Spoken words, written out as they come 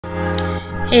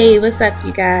Hey, what's up,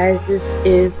 you guys? This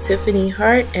is Tiffany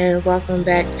Hart, and welcome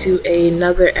back to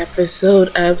another episode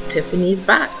of Tiffany's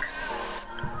Box.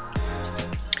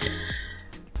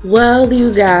 Well,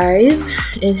 you guys,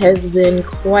 it has been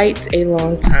quite a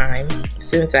long time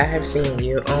since I have seen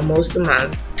you, almost a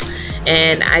month.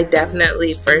 And I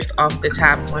definitely, first off the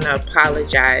top, want to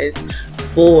apologize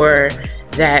for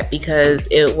that because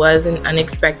it was an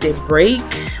unexpected break,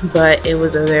 but it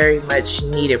was a very much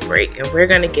needed break, and we're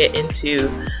going to get into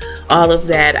all of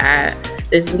that.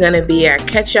 This is going to be our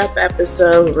catch-up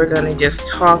episode. We're going to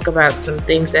just talk about some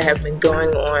things that have been going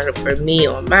on for me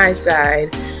on my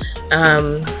side,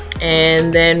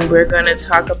 and then we're going to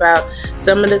talk about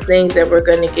some of the things that we're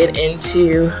going to get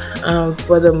into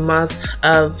for the month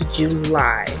of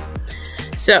July.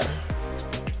 So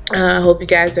I hope you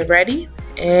guys are ready,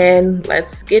 and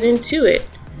let's get into it.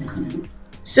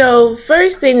 So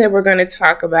first thing that we're going to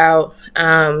talk about,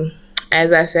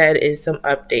 as I said, is some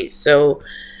updates. So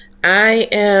I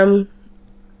am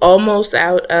almost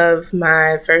out of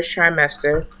my first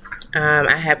trimester.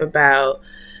 I have about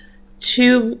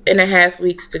 2.5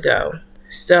 weeks to go.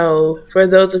 So for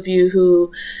those of you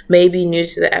who may be new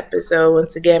to the episode,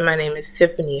 once again, my name is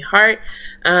Tiffany Hart,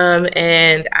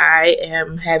 and I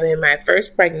am having my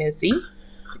first pregnancy.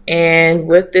 And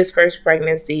with this first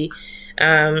pregnancy,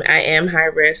 I am high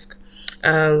risk.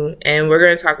 And we're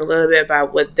going to talk a little bit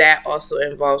about what that also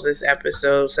involves this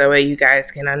episode, so that you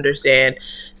guys can understand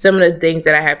some of the things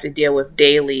that I have to deal with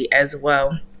daily as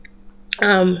well.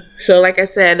 So like I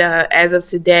said, as of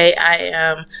today, I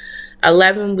am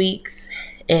 11 weeks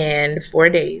and 4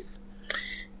 days.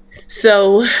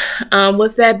 So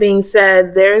with that being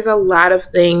said, there's a lot of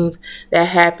things that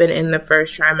happen in the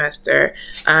first trimester.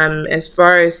 As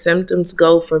far as symptoms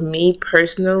go, for me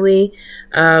personally,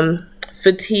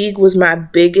 fatigue was my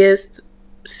biggest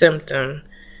symptom.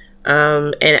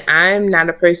 And I'm not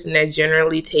a person that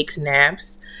generally takes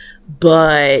naps,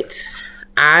 but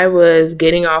I was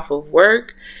getting off of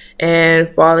work and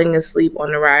falling asleep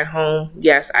on the ride home.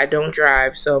 Yes, I don't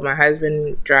drive, so my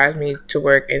husband drives me to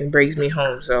work and brings me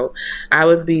home. So I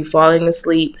would be falling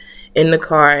asleep in the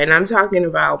car, and I'm talking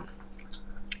about,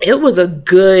 it was a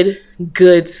good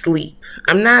sleep.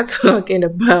 I'm not talking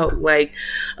about like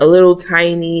a little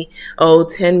tiny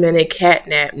 10-minute cat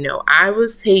nap. No, I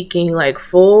was taking like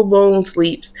full-blown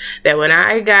sleeps that when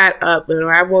I got up and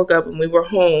when I woke up and we were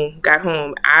got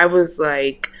home, I was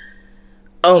like,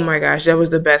 oh my gosh, that was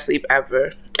the best sleep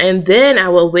ever. And then I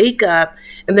would wake up,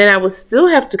 and then I would still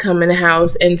have to come in the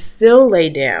house and still lay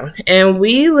down. And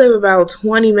we live about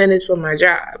 20 minutes from my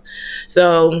job.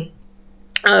 So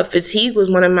fatigue was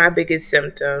one of my biggest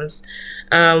symptoms.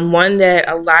 One that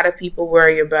a lot of people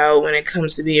worry about when it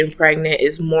comes to being pregnant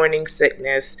is morning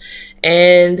sickness.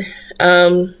 And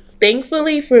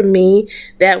thankfully for me,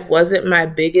 that wasn't my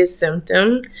biggest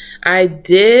symptom. I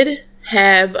did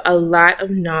have a lot of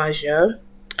nausea.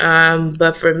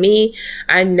 But for me,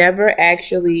 I never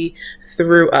actually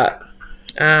threw up.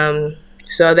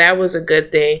 So that was a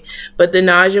good thing. But the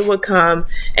nausea would come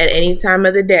at any time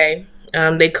of the day.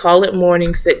 They call it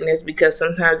morning sickness because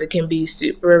sometimes it can be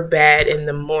super bad in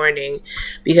the morning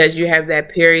because you have that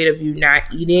period of you not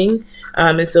eating.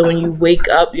 And so when you wake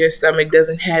up, your stomach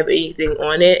doesn't have anything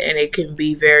on it, and it can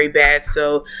be very bad.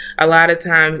 So a lot of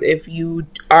times if you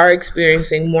are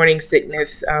experiencing morning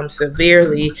sickness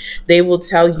severely, they will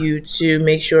tell you to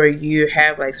make sure you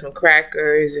have like some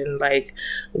crackers and like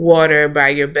water by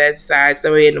your bedside.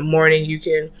 So in the morning you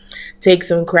can take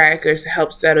some crackers to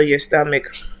help settle your stomach.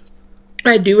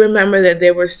 I do remember that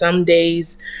there were some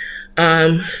days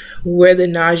where the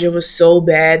nausea was so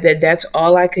bad that that's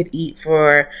all I could eat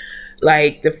for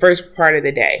like the first part of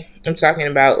the day. I'm talking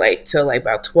about like till like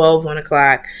about 12, 1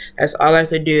 o'clock. That's all I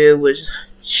could do was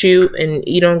chew and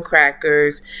eat on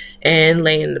crackers and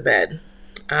lay in the bed.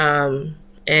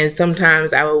 And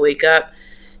sometimes I would wake up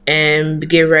and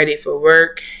get ready for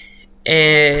work,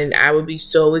 and I would be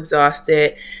so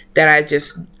exhausted that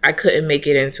I couldn't make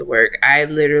it into work. I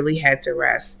literally had to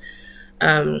rest.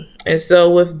 And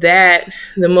so with that,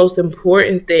 the most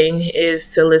important thing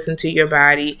is to listen to your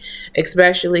body,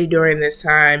 especially during this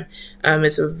time.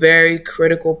 It's a very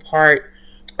critical part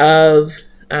of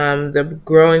the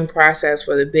growing process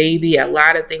for the baby. A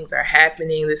lot of things are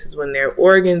happening. This is when their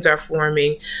organs are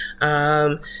forming.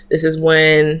 This is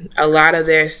when a lot of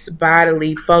their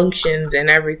bodily functions and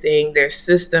everything, their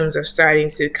systems are starting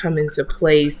to come into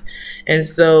place. And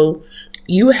so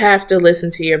you have to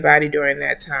listen to your body during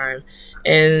that time.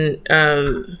 And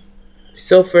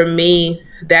so for me,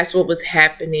 that's what was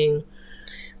happening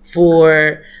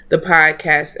for the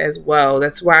podcast as well.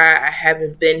 That's why I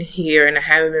haven't been here and I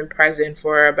haven't been present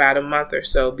for about a month or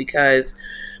so, because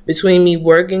between me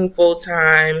working full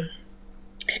time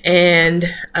and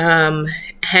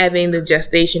having the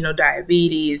gestational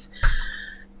diabetes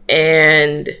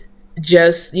and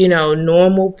just,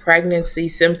 normal pregnancy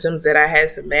symptoms that I had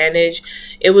to manage,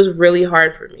 it was really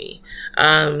hard for me.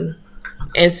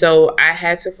 And so I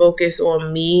had to focus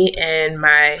on me and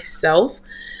myself,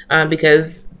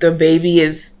 because the baby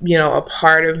is, a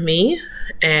part of me,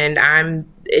 and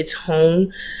it's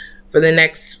home for the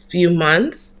next few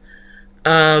months.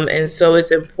 And so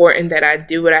it's important that I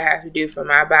do what I have to do for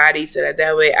my body so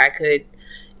that way I could,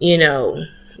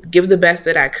 give the best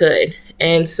that I could.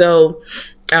 And so,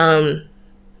 I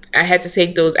had to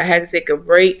take a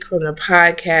break from the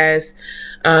podcast,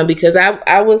 because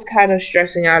I was kind of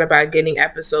stressing out about getting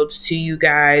episodes to you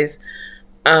guys.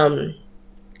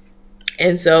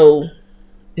 And so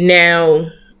now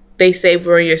they say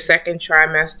for your second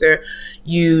trimester,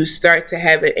 you start to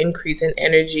have an increase in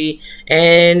energy.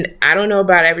 And I don't know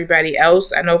about everybody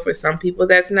else. I know for some people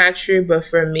that's not true, but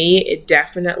for me, it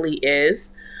definitely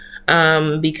is.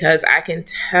 Because I can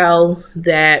tell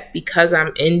that because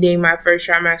I'm ending my first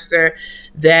trimester,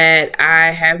 that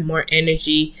I have more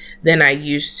energy than I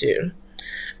used to.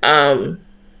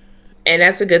 And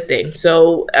that's a good thing.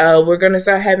 So we're going to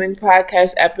start having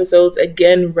podcast episodes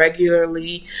again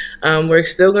regularly. We're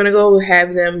still going to go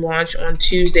have them launch on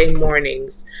Tuesday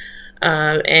mornings.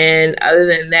 And other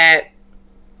than that,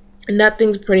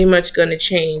 nothing's pretty much going to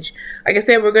change. Like I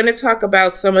said, we're going to talk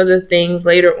about some of the things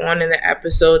later on in the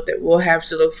episode that we'll have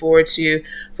to look forward to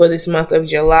for this month of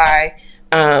July.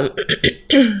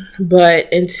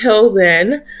 But until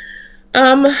then,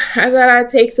 I thought I'd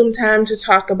take some time to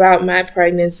talk about my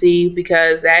pregnancy,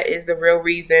 because that is the real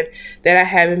reason that I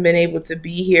haven't been able to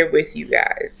be here with you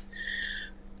guys.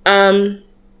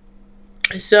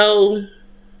 So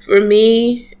for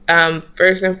me,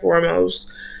 first and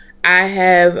foremost, I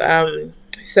have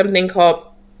something called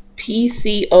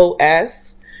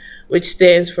PCOS, which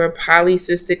stands for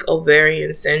polycystic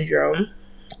ovarian syndrome.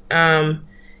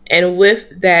 And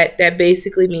with that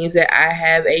basically means that I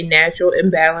have a natural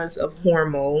imbalance of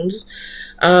hormones.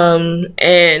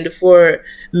 And for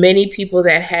many people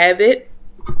that have it,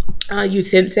 you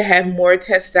tend to have more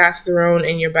testosterone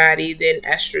in your body than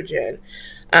estrogen.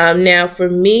 Now, for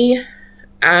me,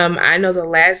 I know the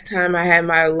last time I had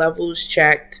my levels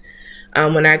checked,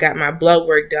 when I got my blood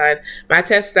work done, my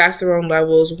testosterone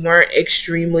levels weren't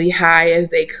extremely high as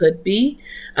they could be.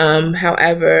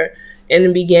 However, in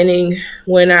the beginning,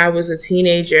 when I was a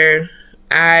teenager,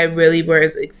 I really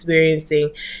was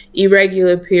experiencing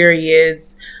irregular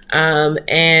periods.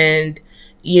 And,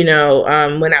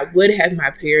 when I would have my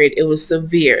period, it was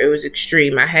severe. It was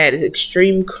extreme. I had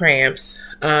extreme cramps,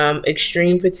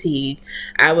 extreme fatigue.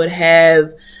 I would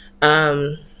have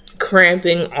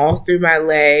cramping all through my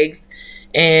legs.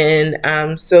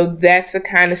 And so that's the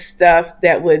kind of stuff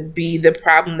that would be the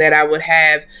problem that I would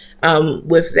have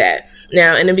with that.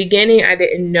 Now, in the beginning, I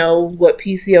didn't know what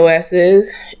PCOS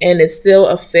is, and it's still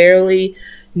a fairly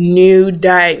new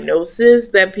diagnosis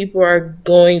that people are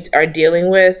dealing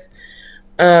with.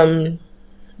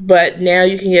 But now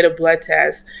you can get a blood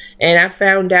test. And I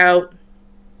found out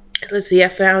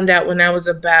when I was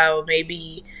about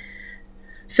maybe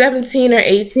 17 or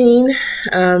 18.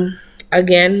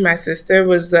 Again, my sister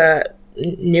was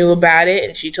knew about it,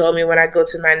 and she told me when I go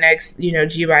to my next,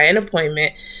 GYN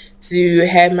appointment to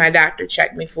have my doctor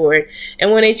check me for it.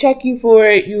 And when they check you for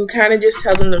it, you kind of just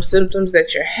tell them the symptoms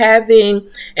that you're having,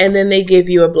 and then they give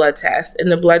you a blood test.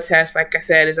 And the blood test, like I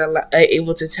said, is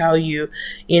able to tell you,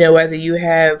 whether you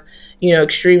have,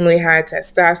 extremely high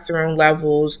testosterone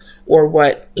levels or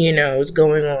what, is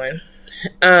going on.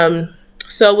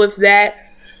 So with that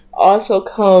also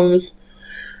comes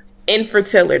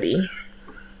infertility.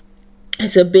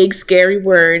 It's a big, scary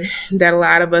word that a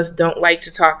lot of us don't like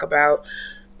to talk about.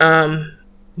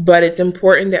 But it's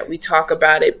important that we talk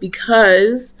about it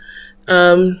because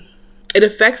it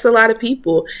affects a lot of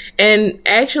people. And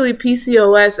actually,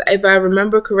 PCOS, if I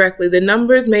remember correctly, the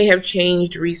numbers may have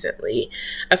changed recently,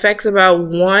 affects about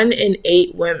 1 in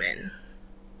 8 women.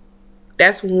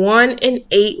 That's 1 in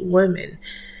 8 women.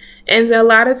 And a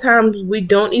lot of times we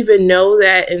don't even know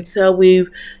that until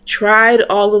we've tried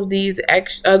all of these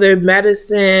other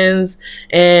medicines,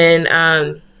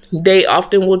 and they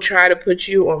often will try to put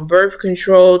you on birth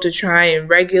control to try and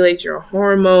regulate your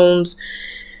hormones.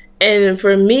 And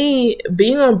for me,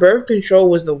 being on birth control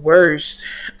was the worst.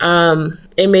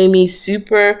 It made me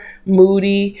super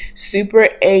moody, super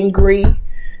angry.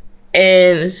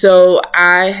 And so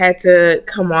I had to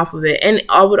come off of it. And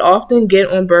I would often get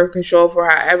on birth control for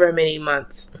however many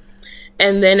months.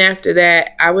 And then after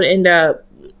that, I would end up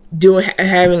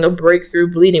having a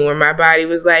breakthrough bleeding where my body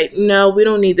was like, no, we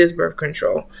don't need this birth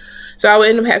control. So I would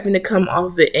end up having to come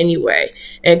off of it anyway.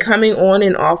 And coming on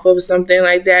and off of something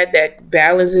like that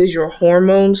balances your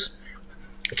hormones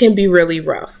can be really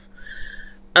rough.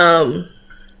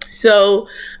 So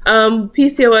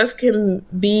PCOS can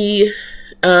be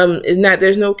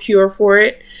there's no cure for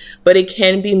it, but it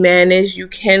can be managed. You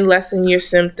can lessen your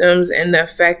symptoms and the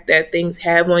effect that things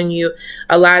have on you.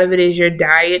 A lot of it is your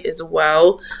diet as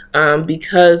well,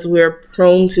 because we're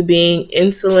prone to being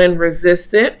insulin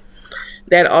resistant.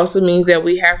 That also means that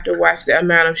we have to watch the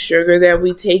amount of sugar that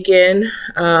we take in.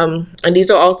 And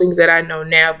these are all things that I know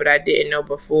now, but I didn't know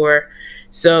before.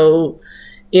 So,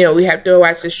 we have to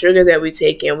watch the sugar that we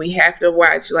take in. We have to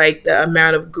watch like the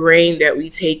amount of grain that we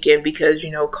take in because,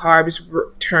 carbs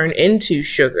turn into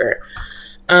sugar.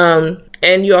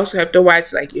 And you also have to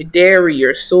watch like your dairy,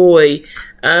 your soy.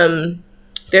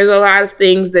 There's a lot of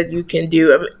things that you can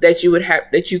do that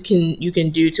you can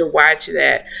do to watch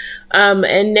that.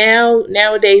 And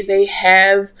nowadays they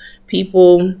have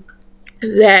people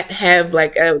that have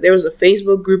like there was a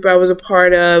Facebook group I was a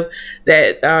part of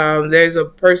that there's a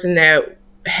person that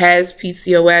has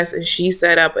PCOS, and she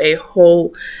set up a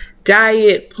whole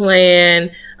diet plan,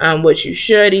 what you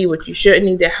should eat, what you shouldn't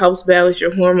eat, that helps balance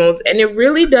your hormones. And it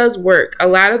really does work. A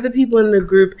lot of the people in the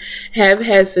group have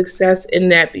had success in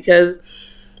that, because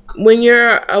when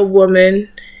you're a woman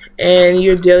and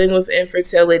you're dealing with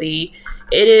infertility,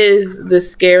 it is the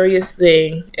scariest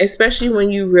thing, especially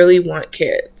when you really want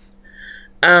kids.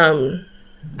 And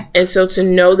so to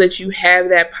know that you have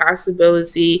that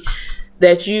possibility,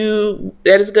 that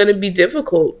is going to be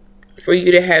difficult for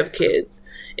you to have kids,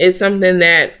 is something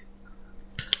that,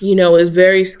 is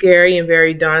very scary and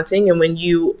very daunting. And when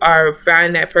you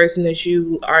find that person that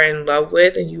you are in love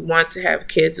with and you want to have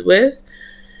kids with,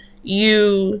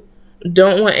 you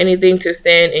don't want anything to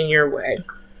stand in your way.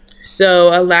 So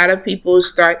a lot of people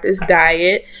start this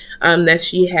diet that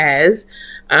she has.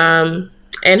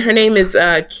 And her name is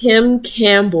Kim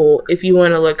Campbell, if you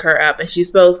want to look her up. And she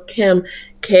spells Kim,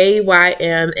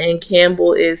 K-Y-M, and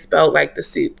Campbell is spelled like the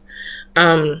soup.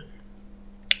 And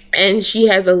she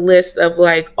has a list of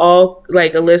a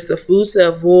list of foods to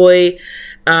avoid.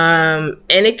 And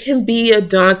it can be a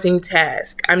daunting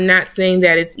task. I'm not saying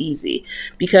that it's easy,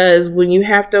 because when you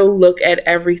have to look at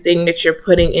everything that you're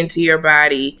putting into your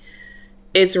body,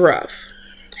 it's rough.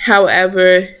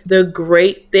 However, the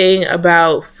great thing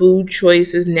about food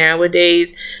choices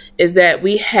nowadays is that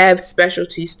we have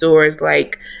specialty stores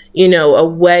like, a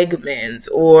Wegmans,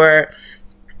 or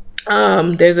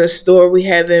there's a store we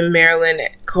have in Maryland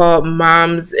called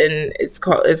Moms, and it's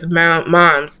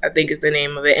Moms, I think is the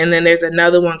name of it. And then there's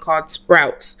another one called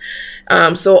Sprouts.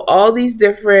 So all these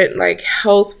different like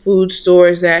health food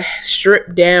stores that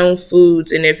strip down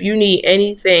foods. And if you need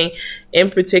anything in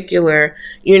particular,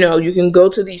 you can go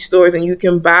to these stores and you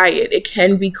can buy it. It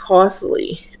can be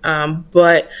costly.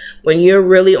 But when you're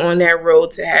really on that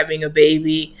road to having a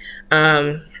baby,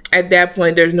 at that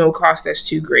point, there's no cost that's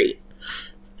too great.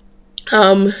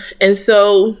 And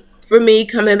so for me,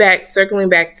 circling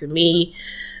back to me,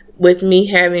 with me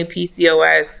having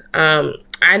PCOS,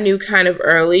 I knew kind of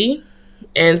early.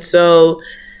 And so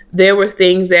there were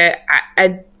things that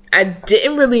I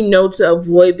didn't really know to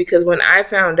avoid, because when I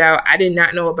found out, I did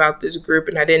not know about this group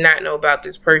and I did not know about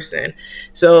this person.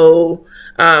 So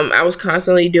I was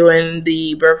constantly doing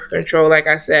the birth control, like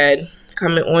I said,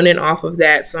 coming on and off of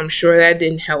that. So I'm sure that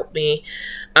didn't help me.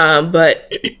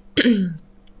 But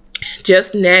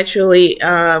just naturally,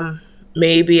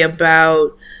 maybe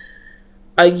about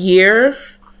maybe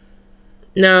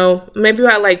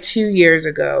about like 2 years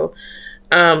ago,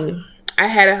 I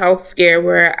had a health scare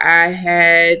where I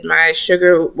had my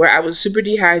sugar, where I was super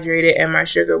dehydrated and my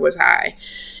sugar was high.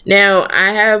 Now,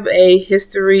 I have a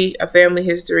family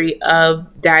history of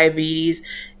diabetes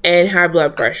and high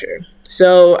blood pressure.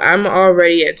 So I'm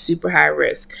already at super high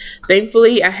risk.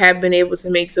 Thankfully, I have been able to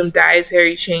make some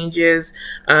dietary changes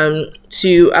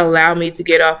to allow me to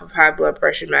get off of high blood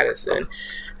pressure medicine.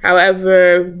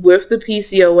 However, with the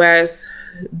PCOS,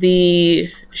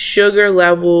 the sugar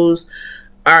levels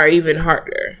are even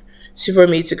harder for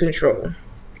me to control.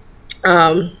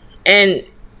 And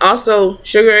also,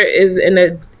 sugar is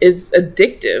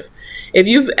addictive. If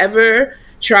you've ever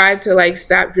tried to like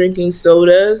stop drinking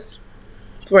sodas,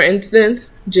 for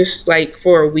instance, just like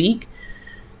for a week,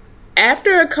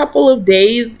 after a couple of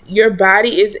days, your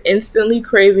body is instantly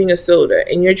craving a soda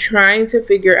and you're trying to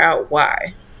figure out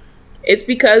why. It's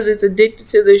because it's addicted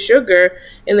to the sugar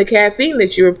and the caffeine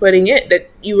that you were putting in, that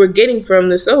you were getting from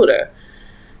the soda.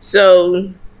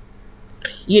 So,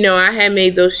 I had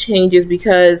made those changes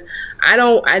because I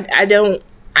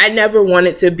never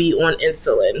wanted to be on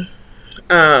insulin.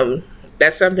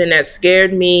 That's something that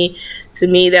scared me. To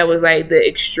me, that was like the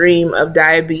extreme of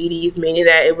diabetes, meaning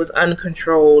that it was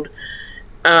uncontrolled.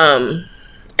 And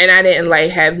I didn't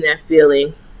like having that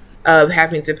feeling of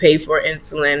having to pay for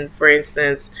insulin, for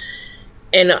instance,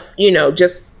 and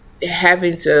just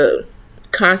having to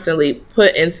constantly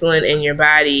put insulin in your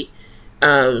body.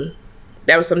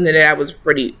 That was something that I was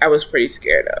pretty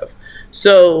scared of.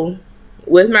 So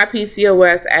with my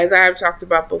PCOS, as I've talked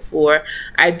about before,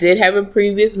 I did have a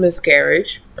previous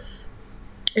miscarriage.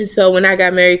 And so when I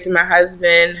got married to my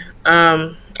husband,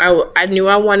 I knew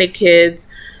I wanted kids,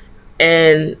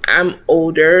 and I'm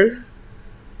older.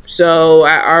 So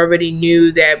I already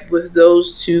knew that with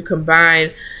those two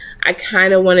combined, I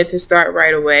kind of wanted to start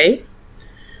right away.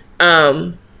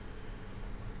 And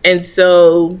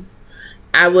so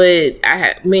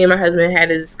me and my husband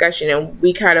had a discussion, and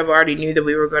we kind of already knew that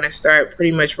we were going to start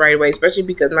pretty much right away, especially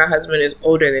because my husband is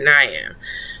older than I am.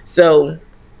 So,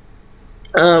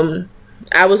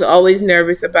 I was always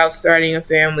nervous about starting a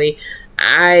family.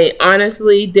 I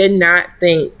honestly did not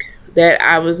think that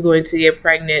I was going to get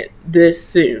pregnant this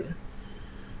soon.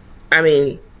 I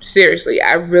mean, seriously,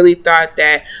 I really thought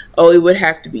that, it would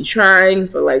have to be trying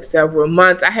for like several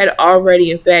months. I had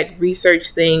already, in fact,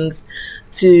 researched things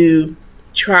to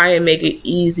try and make it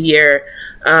easier.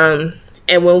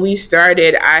 And when we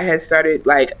started, I had started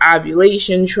like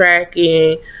ovulation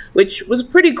tracking, which was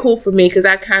pretty cool for me because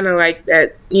I kind of like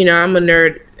that. I'm a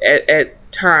nerd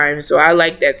at times, so I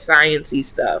like that sciencey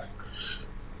stuff.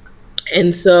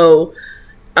 And so,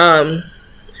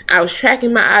 I was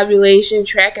tracking my ovulation,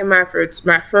 tracking my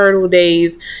fertile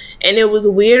days, and it was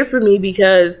weird for me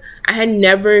because I had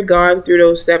never gone through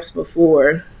those steps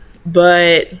before.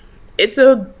 But it's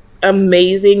an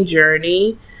amazing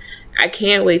journey. I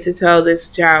can't wait to tell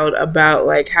this child about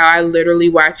like how I literally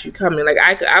watched you coming. Like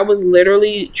I was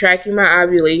literally tracking my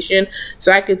ovulation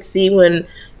so I could see when,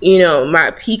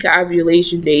 my peak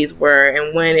ovulation days were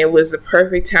and when it was the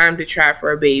perfect time to try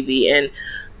for a baby. And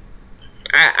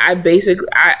I basically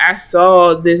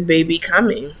saw this baby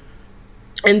coming.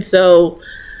 And so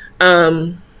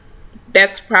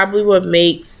that's probably what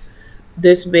makes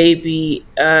this baby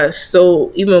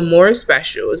so even more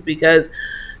special, is because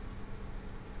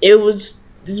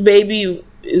this baby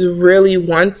is really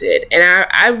wanted. And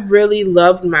I really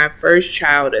loved my first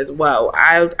child as well.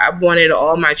 I wanted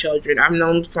all my children. I've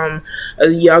known from a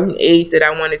young age that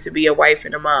I wanted to be a wife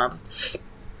and a mom.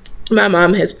 My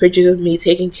mom has pictures of me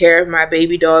taking care of my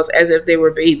baby dolls as if they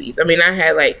were babies. I mean, I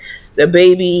had like the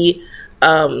baby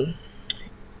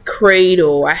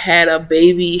cradle. I had a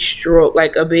baby stroke,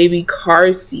 like a baby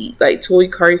car seat, like toy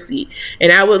car seat.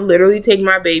 And I would literally take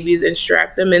my babies and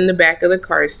strap them in the back of the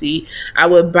car seat. I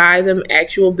would buy them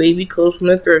actual baby clothes from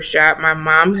the thrift shop.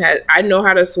 I know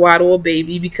how to swaddle a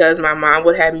baby because my mom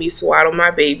would have me swaddle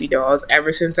my baby dolls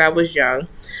ever since I was young.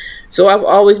 So I've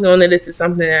always known that this is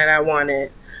something that I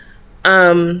wanted.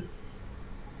 And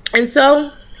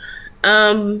so,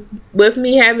 with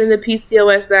me having the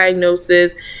PCOS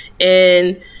diagnosis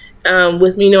and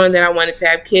with me knowing that I wanted to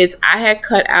have kids, I had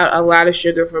cut out a lot of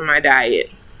sugar from my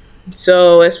diet.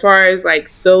 So as far as like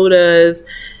sodas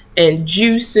and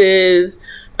juices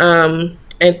and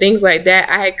things like that,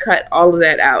 I had cut all of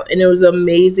that out. And it was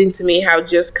amazing to me how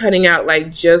just cutting out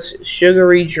like just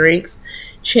sugary drinks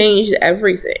changed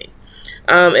everything.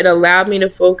 It allowed me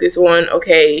to focus on,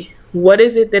 okay, what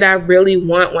is it that I really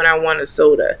want when I want a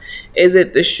soda? Is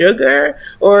it the sugar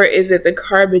or is it the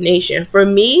carbonation? For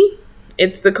me,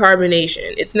 it's the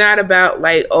carbonation. It's not about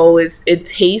like, it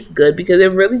tastes good, because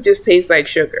it really just tastes like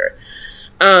sugar.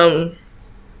 And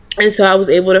so I was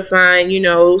able to find,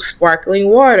 sparkling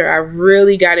water. I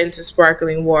really got into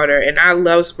sparkling water, and I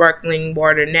love sparkling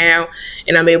water now.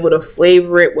 And I'm able to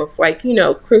flavor it with like,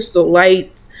 Crystal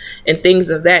Lights and things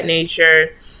of that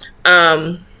nature.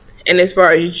 And as far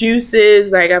as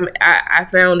juices, like I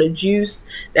found a juice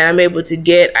that I'm able to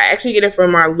get. I actually get it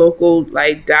from our local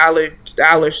like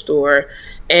dollar store,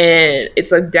 and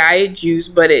it's a diet juice,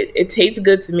 but it tastes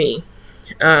good to me.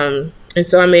 And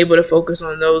so I'm able to focus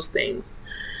on those things.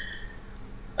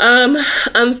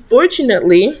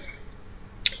 Unfortunately,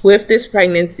 with this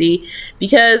pregnancy,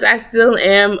 because I still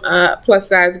am a plus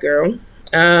size girl,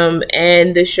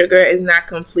 and the sugar is not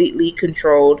completely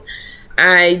controlled,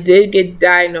 I did get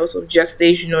diagnosed with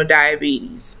gestational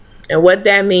diabetes. And what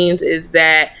that means is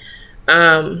that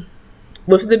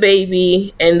with the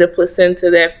baby and the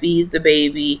placenta that feeds the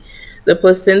the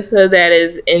placenta that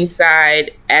is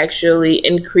inside actually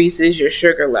increases your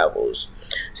sugar levels.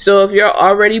 So if you're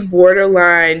already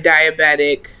borderline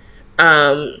diabetic,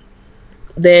 then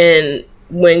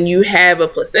when you have a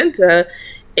placenta,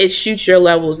 it shoots your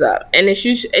levels up, and it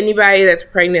shoots anybody that's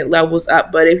pregnant levels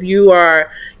up. But if you are,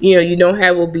 you don't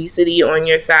have obesity on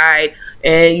your side,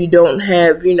 and you don't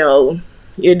have, your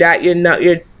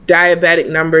diabetic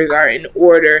numbers are in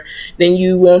order, then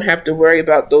you won't have to worry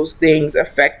about those things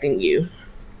affecting you.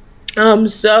 And they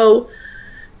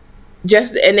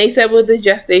said with the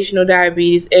gestational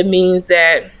diabetes, it means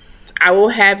that I will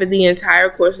have it the entire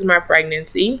course of my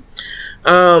pregnancy.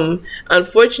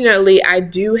 Unfortunately, I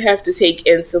do have to take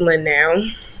insulin now.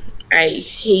 I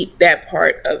hate that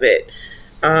part of it.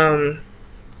 And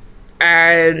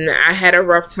I had a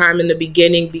rough time in the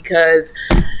beginning because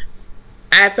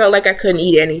I felt like I couldn't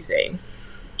eat anything,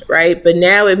 right? But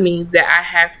now it means that I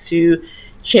have to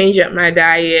change up my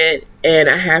diet, and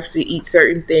I have to eat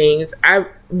certain things. I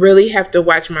really have to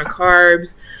watch my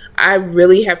carbs. I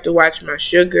really have to watch my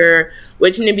sugar,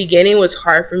 which in the beginning was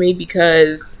hard for me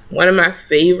because one of my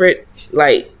favorite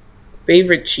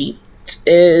cheats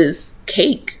is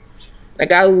cake.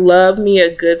 Like, I love me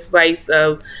a good slice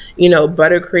of,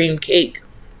 buttercream cake,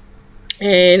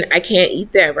 and I can't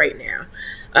eat that right now.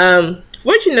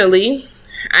 Fortunately,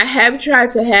 I have tried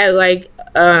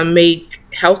to make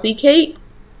healthy cake,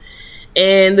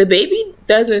 and the baby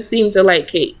doesn't seem to like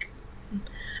cake.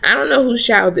 I don't know whose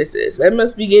child this is. They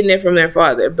must be getting it from their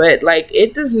father. But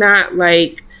it does not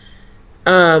like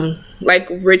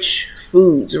rich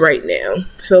foods right now.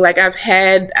 So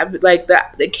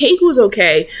the cake was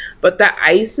okay, but the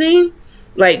icing,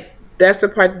 that's the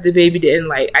part that the baby didn't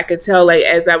like. I could tell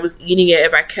as I was eating it,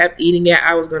 if I kept eating it,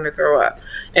 I was going to throw up.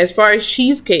 As far as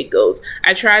cheesecake goes,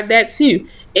 I tried that too.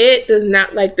 It does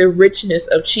not like the richness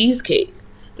of cheesecake.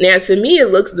 Now, to me, it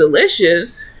looks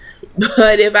delicious,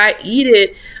 but if I eat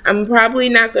it, I'm probably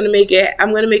not going to make it. I'm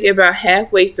going to make it about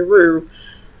halfway through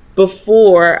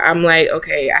before I'm like,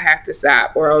 okay, I have to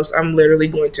stop, or else I'm literally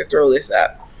going to throw this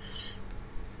up.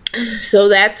 So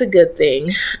that's a good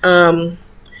thing.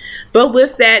 But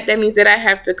with that means that I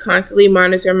have to constantly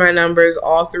monitor my numbers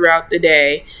all throughout the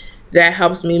day. That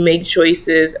helps me make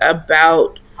choices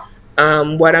about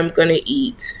what I'm going to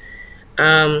eat.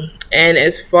 And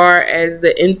as far as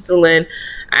the insulin,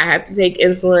 I have to take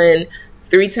insulin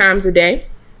 3 times a day.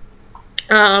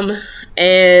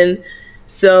 And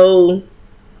so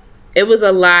it was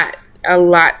a lot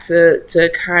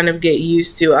to kind of get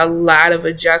used to, a lot of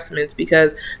adjustments,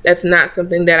 because that's not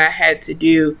something that I had to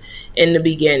do in the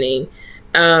beginning.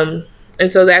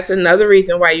 And so that's another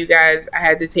reason why, you guys, I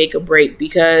had to take a break,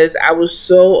 because I was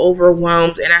so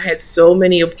overwhelmed and I had so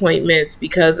many appointments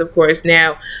because, of course,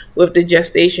 now with the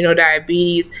gestational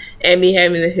diabetes and me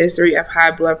having the history of high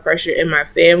blood pressure in my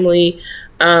family,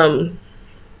 I'm,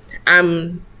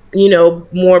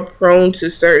 more prone to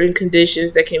certain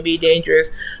conditions that can be dangerous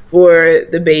for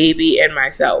the baby and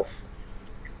myself.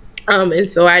 And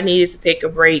so I needed to take a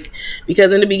break,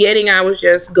 because in the beginning I was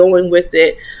just going with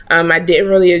it. I didn't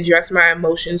really address my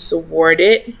emotions toward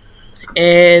it.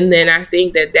 And then I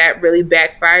think that really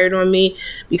backfired on me,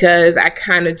 because I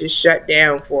kind of just shut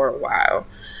down for a while.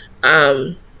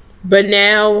 But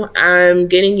now I'm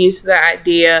getting used to the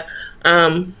idea.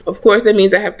 Of course, that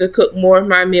means I have to cook more of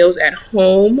my meals at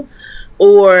home,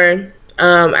 or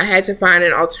I had to find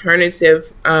an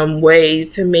alternative way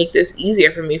to make this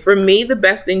easier for me. For me, the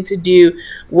best thing to do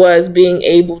was being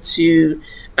able to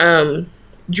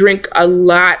drink a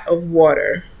lot of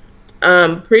water.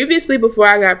 Previously, before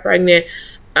I got pregnant,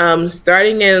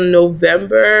 starting in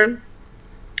November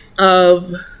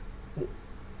of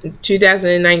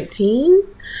 2019,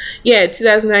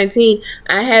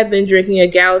 I had been drinking a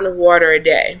gallon of water a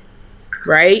day,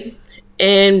 right?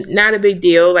 And not a big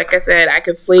deal. Like I said, I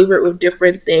could flavor it with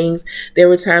different things. There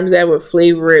were times that I would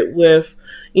flavor it with,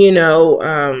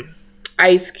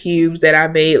 ice cubes that I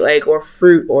made, or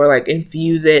fruit, or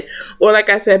infuse it. Or like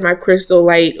I said, my Crystal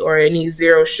Light, or any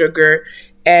zero sugar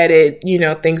added,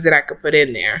 things that I could put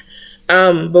in there.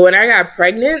 But when I got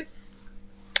pregnant,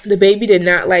 the baby did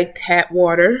not like tap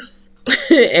water.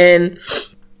 And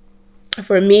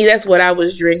for me, that's what I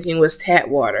was drinking, was tap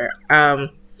water.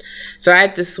 So I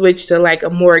had to switch to a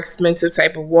more expensive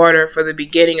type of water for the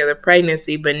beginning of the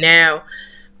pregnancy. But now,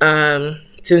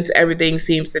 since everything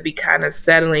seems to be kind of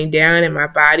settling down and my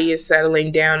body is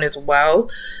settling down as well,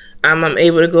 I'm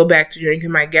able to go back to drinking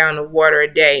my gallon of water a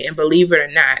day. And believe it or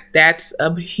not, that's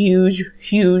a huge,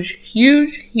 huge,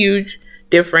 huge, huge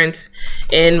difference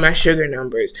in my sugar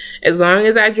numbers. As long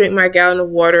as I drink my gallon of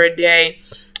water a day,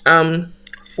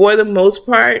 for the most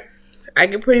part, I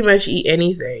can pretty much eat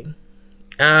anything.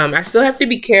 I still have to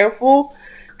be careful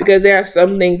because there are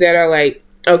some things that are like,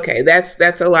 okay, that's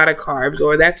a lot of carbs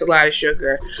or that's a lot of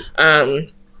sugar.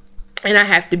 And I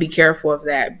have to be careful of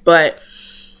that. But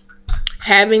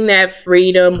having that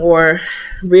freedom or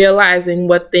realizing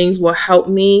what things will help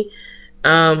me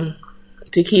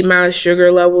to keep my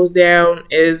sugar levels down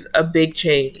is a big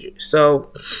change.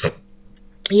 So,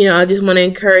 I just want to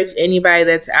encourage anybody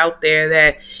that's out there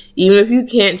that even if you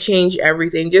can't change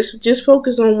everything, just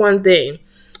focus on one thing.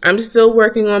 I'm still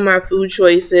working on my food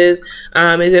choices.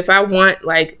 And if I want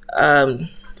like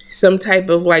some type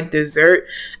of like dessert,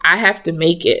 I have to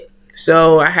make it.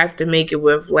 So I have to make it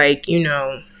with like,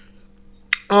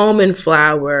 almond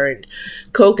flour and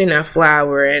coconut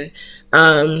flour and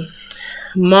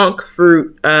monk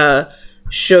fruit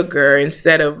sugar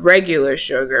instead of regular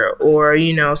sugar. Or,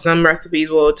 some recipes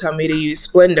will tell me to use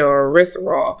Splenda or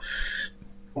Resveratrol.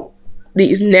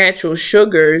 These natural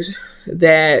sugars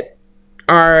that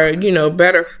are,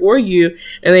 better for you,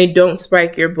 and they don't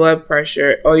spike your blood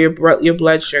pressure or your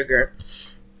blood sugar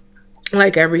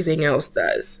like everything else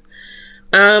does.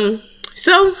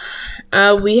 So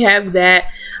we have that.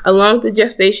 Along with the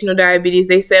gestational diabetes,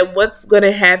 they said what's going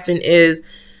to happen is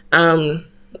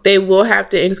they will have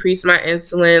to increase my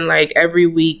insulin like every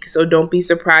week. So don't be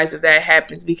surprised if that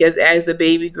happens, because as the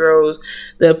baby grows,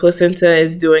 the placenta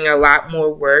is doing a lot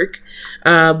more work.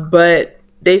 But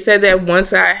they said that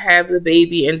once I have the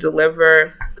baby and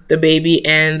deliver the baby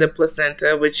and the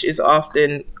placenta, which is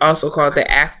often also called the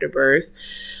afterbirth,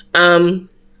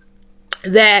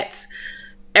 that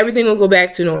everything will go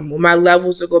back to normal. My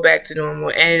levels will go back to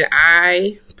normal. And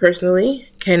I personally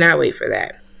cannot wait for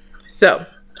that. So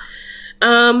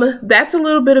that's a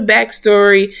little bit of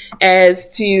backstory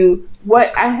as to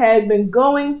what I had been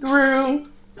going through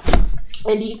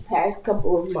in these past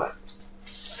couple of months.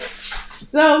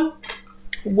 So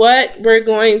what we're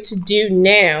going to do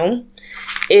now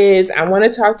is I want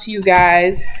to talk to you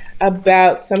guys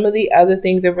about some of the other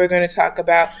things that we're going to talk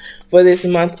about for this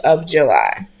month of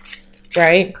July,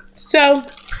 right? So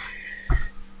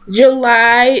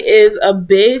July is a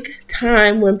big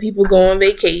time when people go on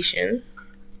vacation,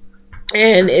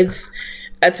 and it's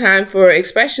a time for,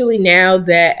 especially now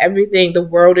that the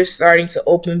world is starting to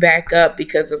open back up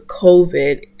because of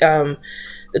COVID.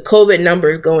 The COVID number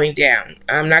is going down.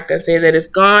 I'm not going to say that it's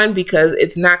gone because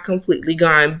it's not completely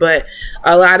gone, but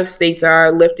a lot of states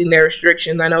are lifting their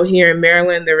restrictions. I know here in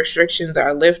Maryland, the restrictions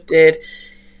are lifted.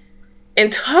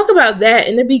 And talk about that.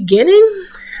 In the beginning,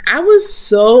 I was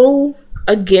so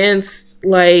against,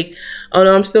 like, oh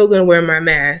no, I'm still going to wear my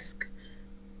mask.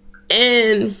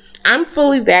 And I'm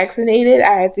fully vaccinated.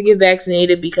 I had to get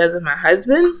vaccinated because of my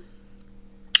husband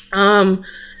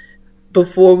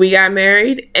before we got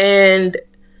married. And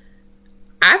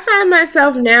I find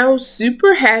myself now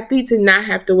super happy to not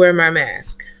have to wear my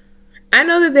mask. I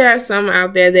know that there are some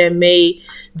out there that may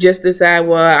just decide,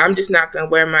 well, I'm just not going to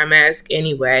wear my mask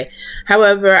anyway.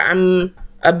 However, I'm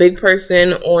a big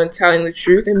person on telling the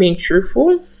truth and being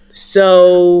truthful.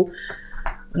 So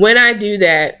when I do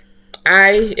that,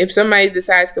 if somebody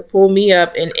decides to pull me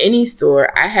up in any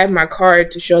store, I have my card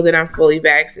to show that I'm fully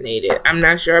vaccinated. I'm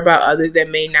not sure about others that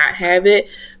may not have it,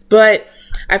 but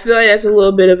I feel like that's a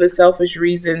little bit of a selfish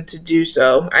reason to do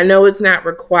so. I know it's not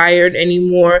required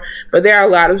anymore, but there are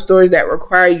a lot of stores that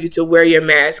require you to wear your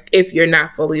mask if you're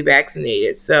not fully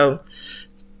vaccinated. So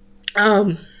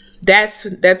that's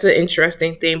an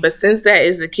interesting thing. But since that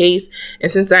is the case, and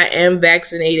since I am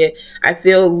vaccinated, I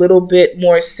feel a little bit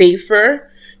more safer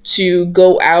to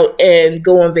go out and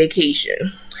go on vacation.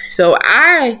 So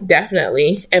I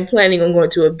definitely am planning on going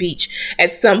to a beach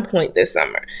at some point this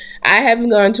summer. I haven't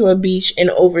gone to a beach in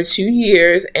over 2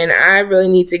 years, and I really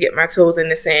need to get my toes in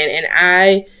the sand, and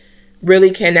I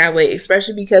really cannot wait,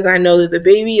 especially because I know that the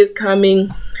baby is coming.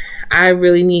 I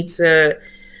really need to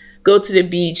go to the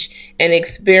beach and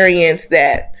experience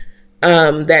that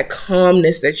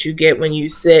calmness that you get when you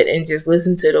sit and just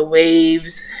listen to the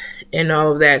waves and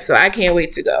all of that. So I can't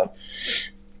wait to go.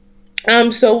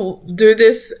 So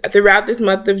throughout this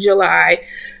month of July,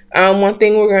 one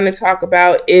thing we're going to talk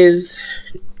about is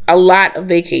a lot of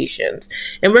vacations,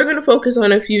 and we're going to focus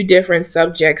on a few different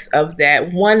subjects of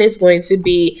that. One is going to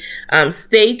be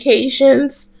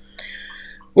staycations.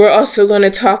 We're also going to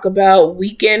talk about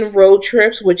weekend road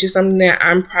trips, which is something that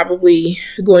I'm probably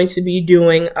going to be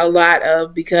doing a lot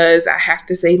of because I have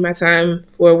to save my time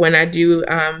for when I do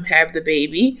have the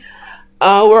baby.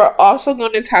 We're also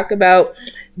going to talk about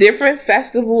different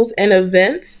festivals and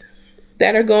events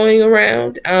that are going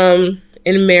around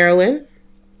in Maryland,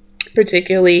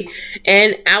 particularly,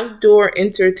 and outdoor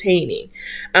entertaining.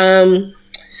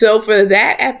 So for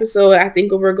that episode, I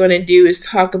think what we're going to do is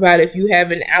talk about if you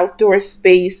have an outdoor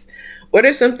space, what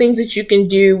are some things that you can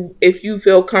do if you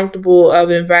feel comfortable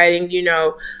of inviting,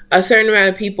 a certain amount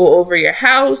of people over your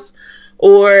house,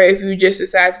 or if you just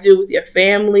decide to do it with your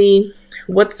family.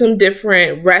 What's some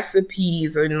different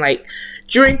recipes and like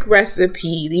drink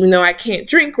recipes, even though I can't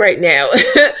drink right now.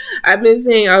 I've been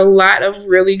seeing a lot of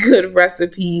really good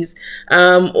recipes,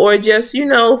 or just,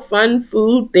 fun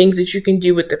food things that you can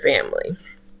do with the family.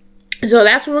 So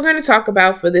that's what we're going to talk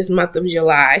about for this month of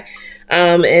July.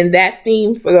 And that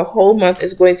theme for the whole month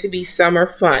is going to be summer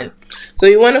fun. So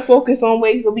we want to focus on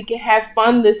ways that we can have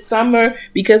fun this summer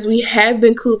because we have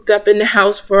been cooped up in the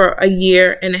house for a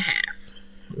year and a half,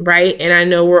 right? And I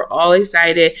know we're all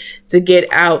excited to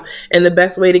get out. And the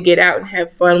best way to get out and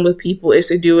have fun with people is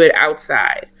to do it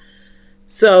outside.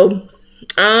 So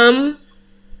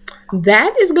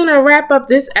that is going to wrap up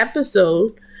this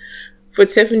episode for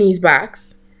Tiffany's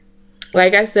Box.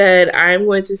 Like I said, I'm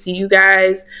going to see you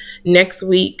guys next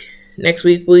week. Next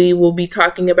week, we will be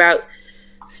talking about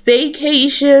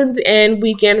staycations and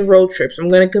weekend road trips. I'm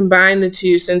going to combine the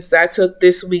two since I took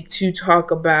this week to talk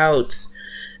about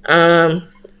the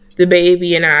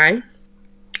baby and I.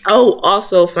 Oh,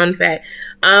 also, fun fact.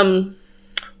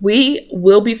 We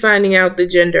will be finding out the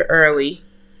gender early.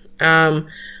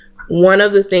 One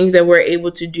of the things that we're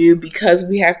able to do because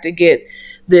we have to get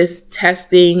this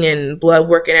testing and blood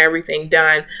work and everything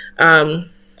done,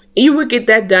 you would get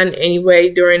that done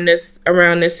anyway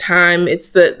around this time. It's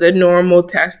the normal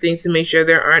testing to make sure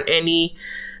there aren't any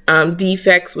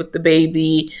defects with the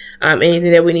baby,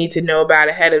 anything that we need to know about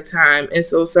ahead of time. And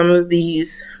so some of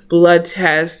these blood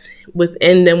tests,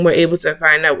 within them, we're able to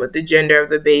find out what the gender of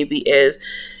the baby is.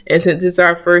 And since it's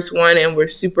our first one and we're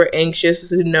super anxious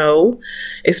to know,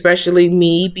 especially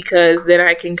me, because then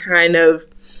I can kind of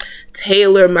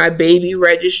tailor my baby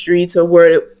registry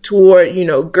toward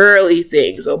girly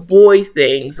things or boy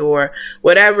things or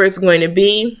whatever it's going to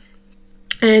be.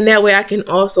 And that way I can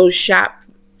also shop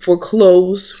for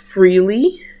clothes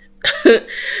freely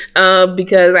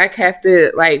because I have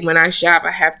to, when I shop,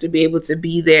 I have to be able to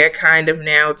be there kind of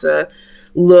now to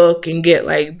look and get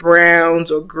like browns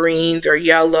or greens or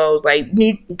yellows, like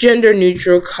gender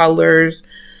neutral colors.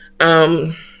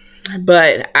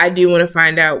 But I do want to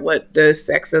find out what the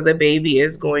sex of the baby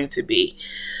is going to be.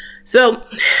 So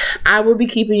I will be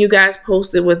keeping you guys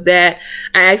posted with that.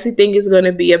 I actually think it's going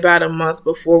to be about a month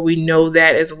before we know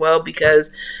that as well,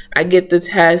 because I get the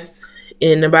test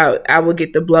I will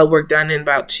get the blood work done in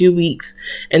about 2 weeks.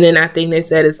 And then I think they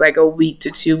said it's like a week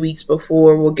to 2 weeks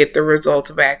before we'll get the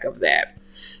results back of that.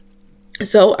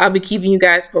 So I'll be keeping you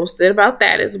guys posted about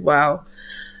that as well.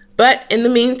 But in the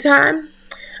meantime,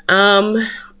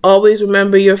 always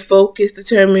remember your focus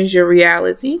determines your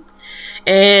reality.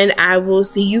 And I will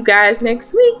see you guys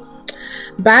next week.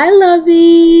 Bye,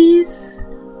 lovies.